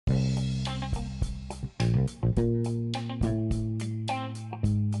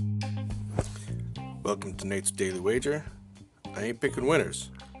Welcome to Nate's Daily Wager. I ain't picking winners,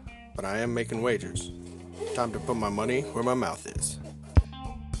 but I am making wagers. Time to put my money where my mouth is.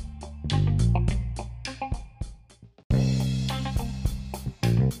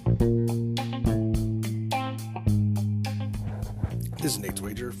 This is Nate's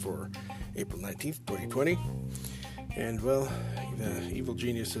Wager for April 19th, 2020. And, well, the evil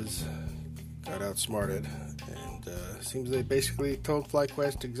geniuses got outsmarted. And seems they basically told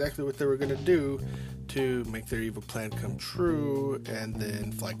FlyQuest exactly what they were going to do to make their evil plan come true. And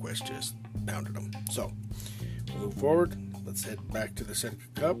then FlyQuest just pounded them. So, we'll move forward. Let's head back to the Seneca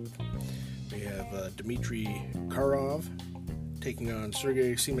Cup. We have Dmitry Karov taking on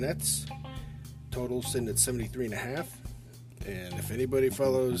Sergey Simonets. Total sitting at 73.5. And if anybody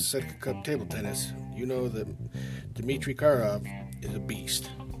follows Seneca Cup table tennis, you know that Dmitry Karov is a beast.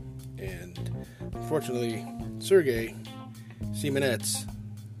 And unfortunately, Sergey Simonets,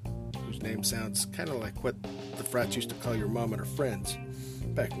 whose name sounds kind of like what the frats used to call your mom and her friends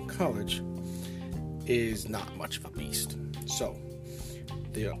back in college, is not much of a beast. So,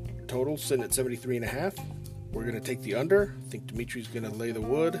 the total sitting at 73.5. We're going to take the under. I think Dimitri's going to lay the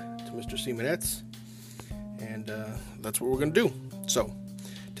wood to Mr. Simonets. And that's what we're going to do. So,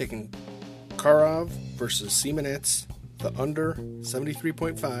 taking Karov versus Simonets, the under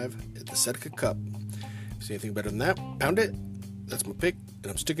 73.5 at the Seneca Cup. See anything better than that? Pound it. That's my pick,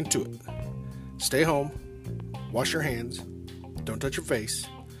 and I'm sticking to it. Stay home. Wash your hands. Don't touch your face.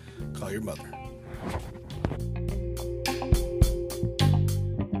 Call your mother.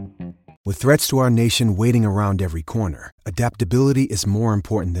 With threats to our nation waiting around every corner, adaptability is more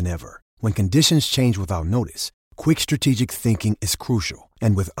important than ever. When conditions change without notice, quick strategic thinking is crucial.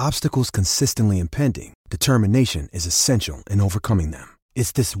 And with obstacles consistently impending, determination is essential in overcoming them.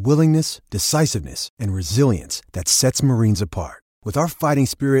 It's this willingness, decisiveness, and resilience that sets Marines apart. With our fighting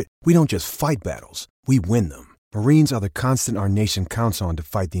spirit, we don't just fight battles, we win them. Marines are the constant our nation counts on to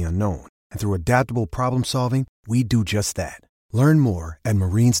fight the unknown. And through adaptable problem solving, we do just that. Learn more at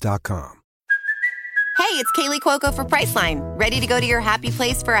Marines.com. Hey, it's Kaylee Cuoco for Priceline. Ready to go to your happy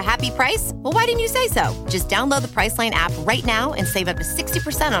place for a happy price? Well, why didn't you say so? Just download the Priceline app right now and save up to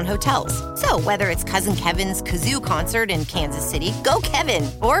 60% on hotels. So whether it's Cousin Kevin's Kazoo Concert in Kansas City, go Kevin,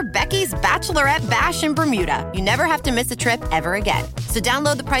 or Becky's Bachelorette Bash in Bermuda, you never have to miss a trip ever again. So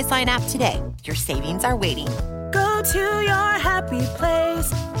download the Priceline app today. Your savings are waiting. Go to your happy place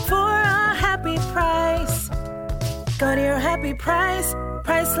for a happy price. Go to your happy price,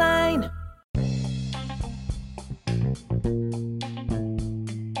 Priceline.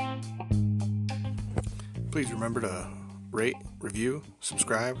 Please remember to rate, review,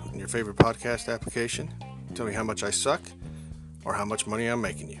 subscribe in your favorite podcast application. Tell me how much I suck or how much money I'm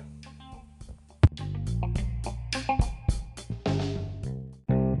making you.